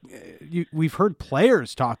 and like, we've heard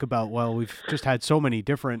players talk about, well, we've just had so many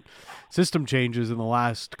different system changes in the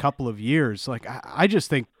last couple of years. Like, I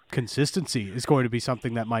just think consistency is going to be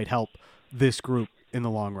something that might help this group in the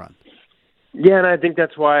long run. Yeah, and I think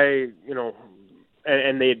that's why, you know,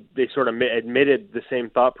 and they sort of admitted the same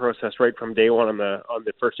thought process right from day one on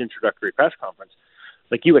the first introductory press conference.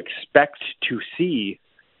 Like, you expect to see,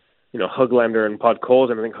 you know, Höglander and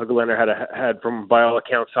Podkolzin. I think Höglander had from, by all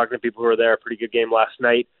accounts, talking to people who were there, a pretty good game last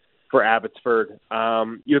night for Abbotsford.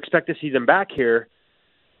 You expect to see them back here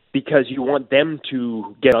because you want them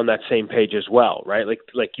to get on that same page as well, right?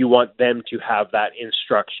 Like you want them to have that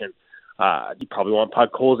instruction. You probably want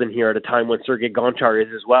Podkolzin here at a time when Sergei Gonchar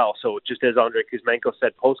is as well. So just as Andrei Kuzmenko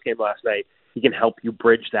said post-game last night, he can help you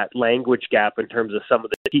bridge that language gap in terms of some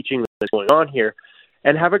of the teaching that's going on here,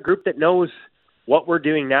 and have a group that knows what we're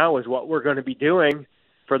doing now is what we're going to be doing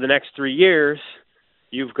for the next 3 years.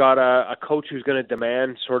 You've got a coach who's going to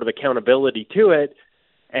demand sort of accountability to it,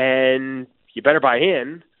 and you better buy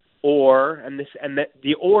in.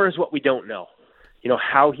 The or is what we don't know. You know,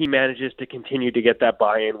 how he manages to continue to get that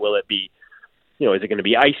buy-in. Will it be, you know, is it going to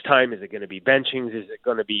be ice time? Is it going to be benchings? Is it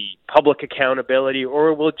going to be public accountability?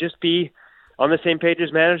 Or will it just be on the same page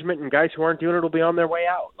as management, and guys who aren't doing it will be on their way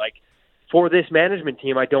out? Like, for this management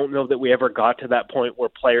team, I don't know that we ever got to that point where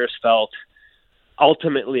players felt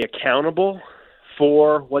ultimately accountable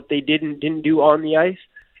for what they didn't do on the ice.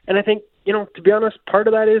 And I think, you know, to be honest, part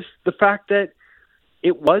of that is the fact that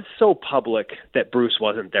it was so public that Bruce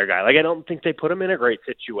wasn't their guy. Like, I don't think they put him in a great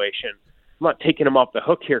situation. I'm not taking him off the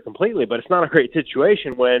hook here completely, but it's not a great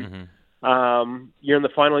situation when you're in the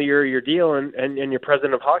final year of your deal and your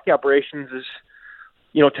president of hockey operations is,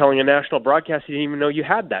 you know, telling a national broadcast he didn't even know you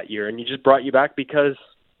had that year, and he just brought you back because,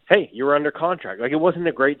 hey, you were under contract. Like, it wasn't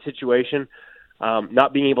a great situation.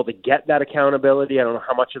 Not being able to get that accountability, I don't know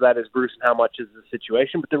how much of that is Bruce and how much is the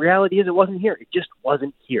situation, but the reality is it wasn't here. It just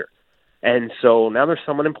wasn't here. And so now there's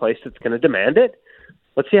someone in place that's going to demand it.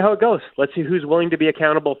 Let's see how it goes. Let's see who's willing to be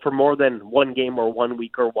accountable for more than one game or 1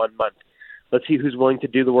 week or 1 month. Let's see who's willing to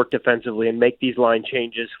do the work defensively and make these line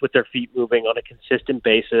changes with their feet moving on a consistent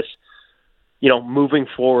basis, moving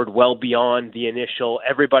forward well beyond the initial,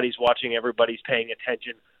 everybody's watching, everybody's paying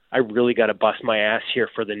attention. I really got to bust my ass here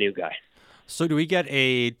for the new guy. So do we get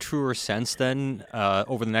a truer sense then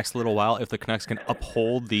over the next little while if the Canucks can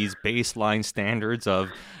uphold these baseline standards of,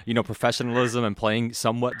 professionalism and playing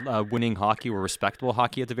somewhat winning hockey or respectable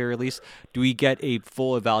hockey at the very least? Do we get a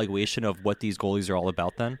full evaluation of what these goalies are all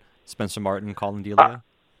about then? Spencer Martin, Colin Delia?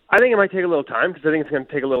 I think it might take a little time because I think it's going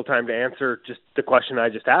to take a little time to answer just the question I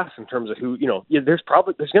just asked in terms of who, there's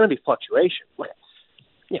going to be fluctuation.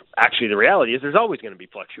 Actually, the reality is there's always going to be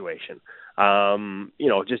fluctuation.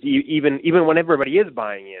 Just even when everybody is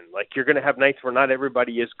buying in, like you're going to have nights where not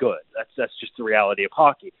everybody is good. That's just the reality of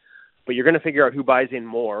hockey. But you're going to figure out who buys in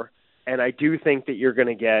more. And I do think that you're going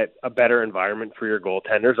to get a better environment for your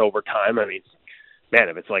goaltenders over time. I mean, man,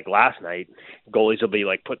 if it's like last night, goalies will be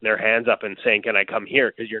like putting their hands up and saying, "Can I come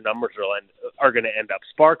here?" Because your numbers are going to end up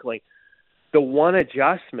sparkling. The one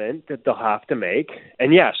adjustment that they'll have to make,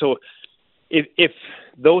 and so if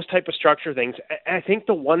those type of structure things, I think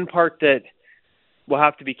the one part that we'll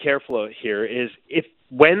have to be careful of here is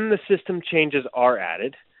when the system changes are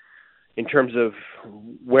added, in terms of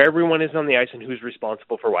where everyone is on the ice and who's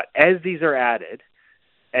responsible for what. As these are added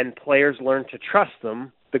and players learn to trust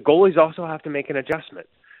them, the goalies also have to make an adjustment.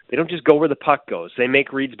 They don't just go where the puck goes. They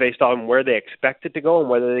make reads based on where they expect it to go and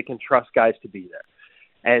whether they can trust guys to be there.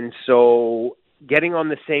 And so getting on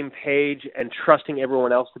the same page and trusting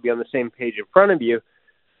everyone else to be on the same page in front of you,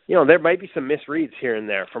 there might be some misreads here and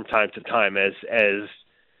there from time to time as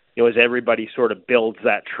everybody sort of builds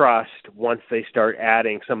that trust once they start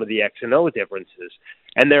adding some of the X and O differences.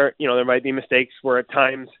 And there might be mistakes where at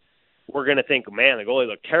times we're going to think, man, the goalie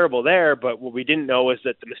looked terrible there, but what we didn't know is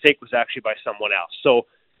that the mistake was actually by someone else. So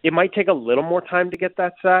it might take a little more time to get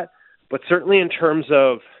that set, but certainly in terms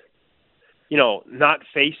of, not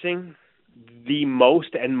facing the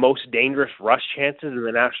most dangerous rush chances in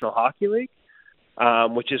the National Hockey League,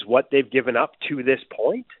 which is what they've given up to this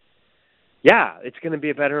point, it's going to be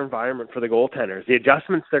a better environment for the goaltenders. The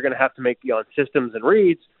adjustments they're going to have to make beyond systems and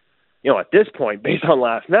reads, at this point, based on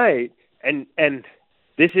last night, and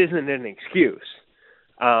this isn't an excuse.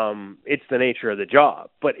 It's the nature of the job,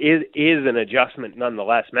 but it is an adjustment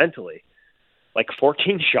nonetheless mentally. Like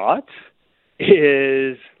 14 shots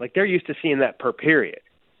is like they're used to seeing that per period.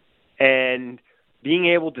 And being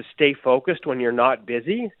able to stay focused when you're not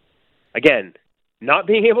busy, again, not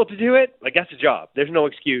being able to do it, like that's a job. There's no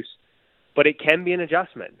excuse, but it can be an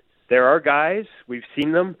adjustment. There are guys, we've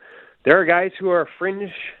seen them, there are guys who are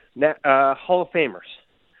fringe Hall of Famers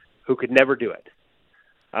who could never do it.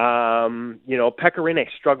 Pekka Rinne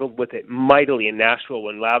struggled with it mightily in Nashville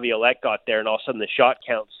when Laviolette got there and all of a sudden the shot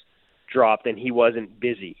counts dropped and he wasn't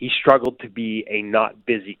busy. He struggled to be a not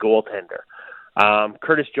busy goaltender.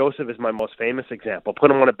 Curtis Joseph is my most famous example.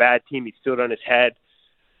 Put him on a bad team, he stood on his head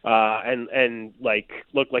and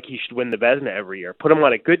looked like he should win the Vezina every year. Put him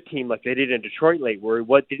on a good team like they did in Detroit late, where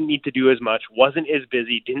he didn't need to do as much, wasn't as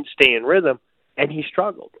busy, didn't stay in rhythm, and he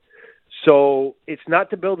struggled. So it's not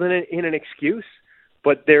to build in an excuse,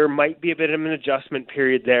 but there might be a bit of an adjustment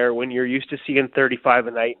period there when you're used to seeing 35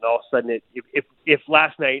 a night, and all of a sudden, if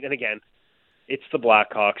last night, and again, it's the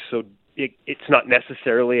Blackhawks, so it's not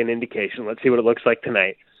necessarily an indication. Let's see what it looks like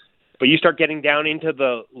tonight. But you start getting down into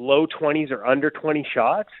the low 20s or under 20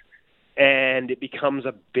 shots, and it becomes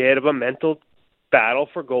a bit of a mental battle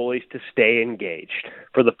for goalies to stay engaged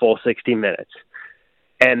for the full 60 minutes.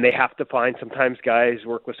 And they have to find, sometimes guys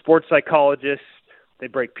work with sports psychologists. They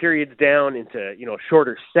break periods down into,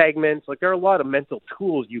 shorter segments. Like there are a lot of mental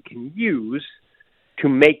tools you can use to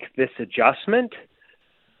make this adjustment,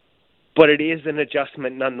 but it is an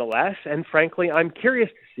adjustment nonetheless. And frankly, I'm curious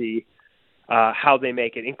to see how they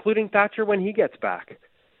make it, including Thatcher when he gets back.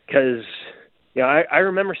 Because, I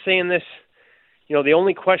remember saying this, the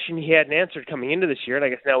only question he hadn't answered coming into this year, and I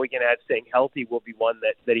guess now we can add staying healthy will be one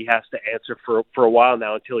that he has to answer for a while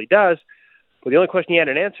now until he does. But the only question he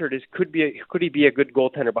hadn't answered is could he be a good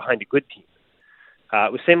goaltender behind a good team?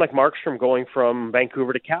 It was same like Markstrom going from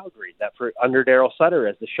Vancouver to Calgary, that for under Daryl Sutter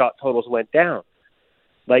as the shot totals went down.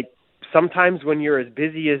 Like sometimes when you're as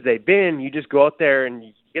busy as they've been, you just go out there and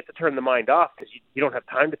you get to turn the mind off because you don't have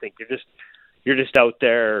time to think. You're just out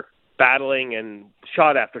there battling and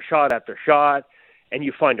shot after shot after shot, and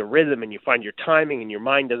you find a rhythm and you find your timing and your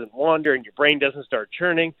mind doesn't wander and your brain doesn't start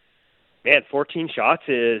churning. Man, 14 shots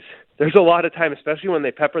there's a lot of time, especially when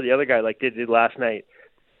they pepper the other guy like they did last night.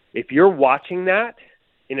 If you're watching that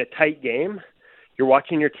in a tight game, you're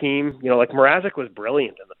watching your team, like Mrazek was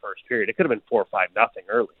brilliant in the first period. It could have been 4-5-0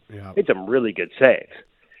 early. Yeah. Made some really good saves.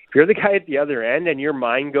 if you're the guy at the other end and your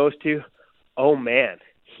mind goes to, oh man,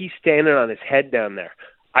 he's standing on his head down there,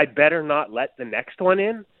 I better not let the next one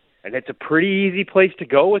in, and it's a pretty easy place to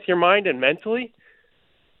go with your mind and mentally,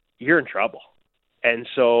 you're in trouble. And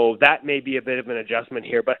so that may be a bit of an adjustment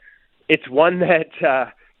here, but it's one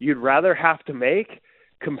that you'd rather have to make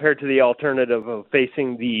compared to the alternative of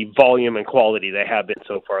facing the volume and quality they have been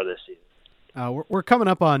so far this season. We're coming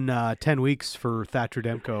up on 10 weeks for Thatcher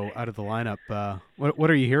Demko out of the lineup. What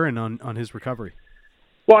are you hearing on his recovery?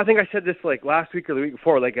 Well, I think I said this like last week or the week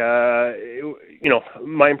before.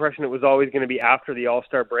 My impression it was always going to be after the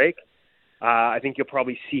All-Star break. I think you'll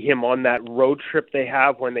probably see him on that road trip they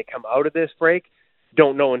have when they come out of this break.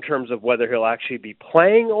 Don't know in terms of whether he'll actually be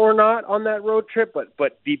playing or not on that road trip,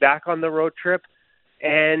 but be back on the road trip.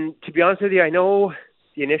 And to be honest with you, I know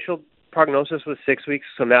the initial prognosis was 6 weeks,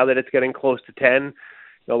 so now that it's getting close to 10,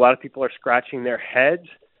 a lot of people are scratching their heads.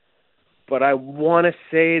 But I want to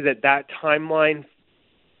say that timeline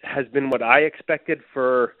has been what I expected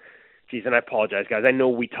for, and I apologize, guys. I know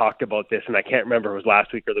we talked about this, and I can't remember if it was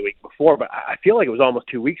last week or the week before, but I feel like it was almost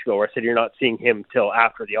 2 weeks ago where I said you're not seeing him till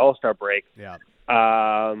after the All-Star break. Yeah.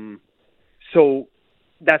 So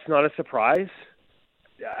that's not a surprise.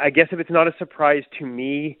 I guess if it's not a surprise to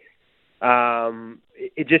me,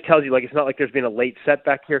 it just tells you, it's not like there's been a late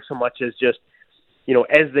setback here so much as just,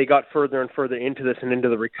 as they got further and further into this and into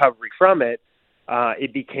the recovery from it,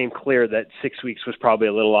 it became clear that 6 weeks was probably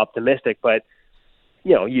a little optimistic. But,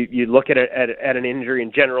 you look at it at an injury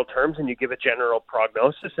in general terms and you give a general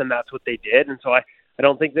prognosis, and that's what they did. And so I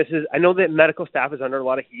don't think I know that medical staff is under a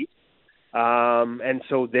lot of heat. And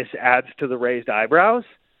so this adds to the raised eyebrows.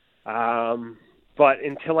 But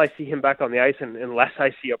until I see him back on the ice, and unless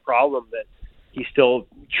I see a problem that he's still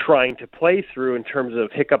trying to play through in terms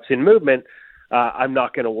of hiccups in movement, I'm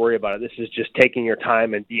not going to worry about it. This is just taking your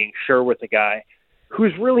time and being sure with the guy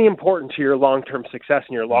who's really important to your long-term success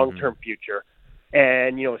and your long-term future.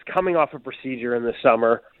 And, is coming off a procedure in the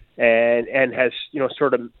summer and has,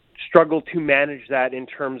 sort of struggled to manage that in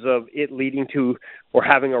terms of it leading to or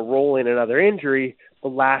having a role in another injury. The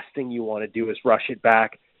last thing you want to do is rush it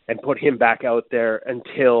back and put him back out there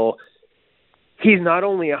until he's not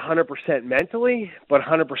only 100% mentally, but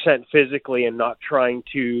 100% physically, and not trying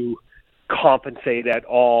to compensate at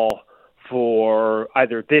all for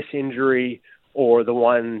either this injury or the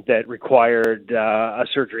one that required a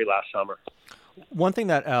surgery last summer. One thing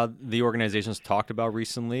that the organization's talked about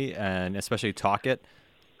recently, and especially Talkit,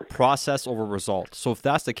 process over result. So if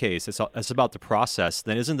that's the case, it's about the process,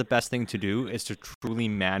 then isn't the best thing to do is to truly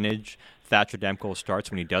manage Thatcher Demko's starts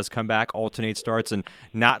when he does come back, alternate starts, and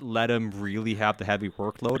not let him really have the heavy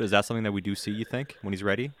workload? Is that something that we do see, you think, when he's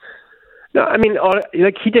ready? No, I mean,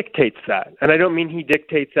 he dictates that. And I don't mean he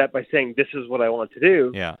dictates that by saying, this is what I want to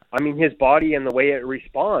do. Yeah. I mean, his body and the way it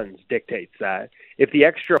responds dictates that. If the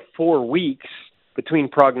extra 4 weeks between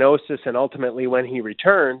prognosis and ultimately when he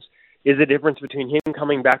returns is the difference between him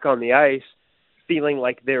coming back on the ice, feeling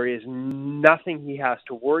like there is nothing he has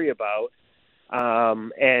to worry about,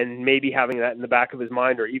 and maybe having that in the back of his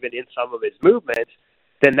mind or even in some of his movements,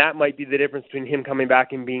 then that might be the difference between him coming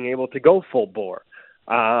back and being able to go full bore.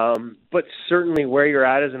 But certainly where you're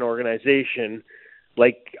at as an organization,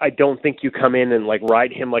 I don't think you come in and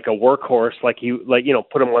ride him like a workhorse,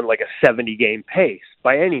 put him on a 70-game pace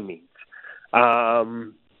by any means.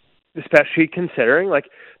 Especially considering,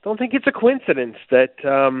 don't think it's a coincidence that,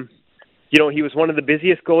 he was one of the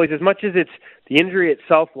busiest goalies. As much as it's the injury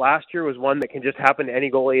itself last year was one that can just happen to any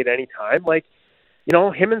goalie at any time.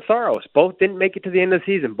 Him and Saros both didn't make it to the end of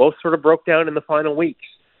the season. Both sort of broke down in the final weeks.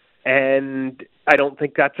 And I don't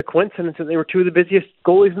think that's a coincidence that they were two of the busiest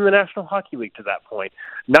goalies in the National Hockey League to that point.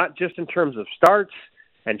 Not just in terms of starts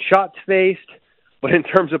and shots faced, but in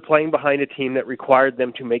terms of playing behind a team that required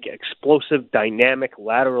them to make explosive, dynamic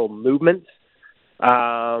lateral movements.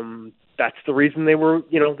 That's the reason they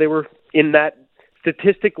were in that,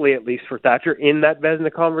 statistically at least for Thatcher, in that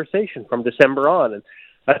Vezina conversation from December on. And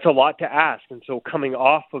that's a lot to ask. And so coming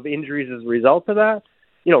off of injuries as a result of that,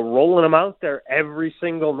 rolling them out there every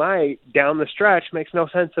single night down the stretch makes no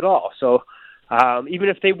sense at all. So even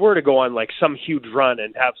if they were to go on some huge run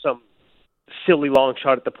and have some silly long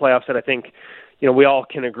shot at the playoffs that I think, we all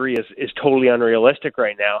can agree is totally unrealistic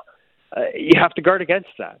right now, you have to guard against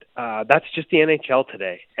that. That's just the NHL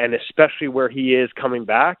today. And especially where he is coming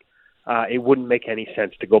back, it wouldn't make any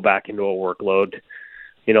sense to go back into a workload,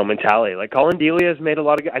 mentality. Colin Delia has made a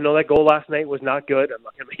lot of, I know that goal last night was not good. I'm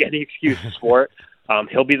not going to make any excuses for it.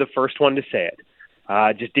 He'll be the first one to say it.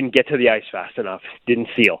 Just didn't get to the ice fast enough. Didn't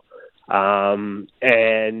seal. But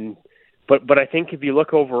I think if you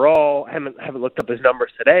look overall, I haven't looked up his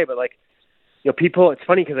numbers today, but people, it's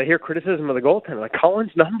funny because I hear criticism of the goaltender. Like,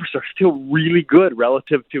 Collins' numbers are still really good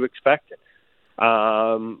relative to expected.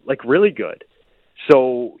 Really good.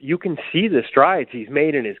 So you can see the strides he's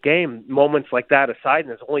made in his game, moments like that aside, and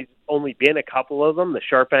there's only been a couple of them. The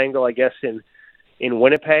sharp angle, I guess, in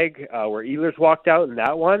Winnipeg, where Ehlers walked out in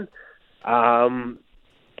that one.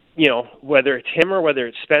 Whether it's him or whether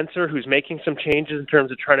it's Spencer, who's making some changes in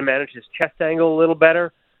terms of trying to manage his chest angle a little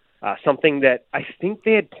better, something that I think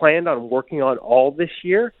they had planned on working on all this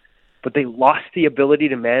year, but they lost the ability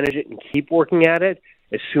to manage it and keep working at it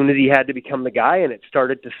as soon as he had to become the guy, and it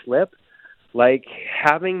started to slip. Like,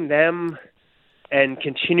 having them and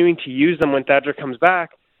continuing to use them when Thatcher comes back,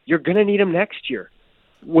 you're going to need them next year.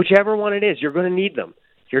 Whichever one it is, you're going to need them.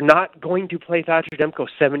 You're not going to play Thatcher Demko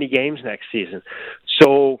 70 games next season.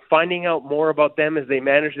 So finding out more about them as they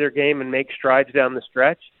manage their game and make strides down the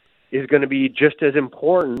stretch is going to be just as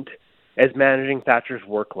important as managing Thatcher's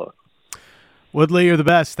workload. Woodley, you're the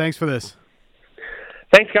best. Thanks for this.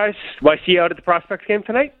 Thanks, guys. Will I see you out at the Prospects game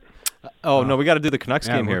tonight? Oh, no, we got to do the Canucks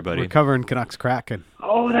game here, buddy. We're covering Canucks Kraken.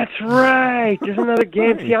 Oh, that's right. There's another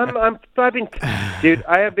game. See, I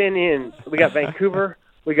have been in. We got Vancouver,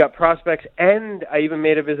 we got Prospects, and I even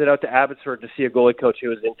made a visit out to Abbotsford to see a goalie coach who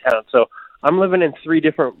was in town. So I'm living in 3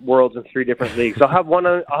 different worlds and 3 different leagues. I'll have one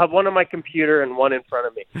on my computer and one in front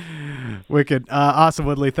of me. Wicked. Awesome,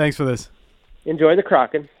 Woodley. Thanks for this. Enjoy the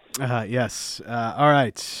Kraken. Yes. All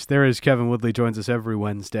right. There is Kevin Woodley. Joins us every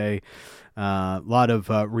Wednesday. A lot of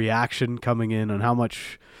reaction coming in on how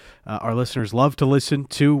much our listeners love to listen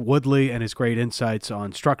to Woodley and his great insights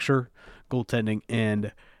on structure, goaltending,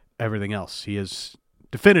 and everything else. He is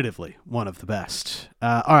definitively one of the best.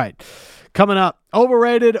 All right. Coming up,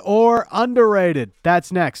 overrated or underrated?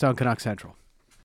 That's next on Canuck Central.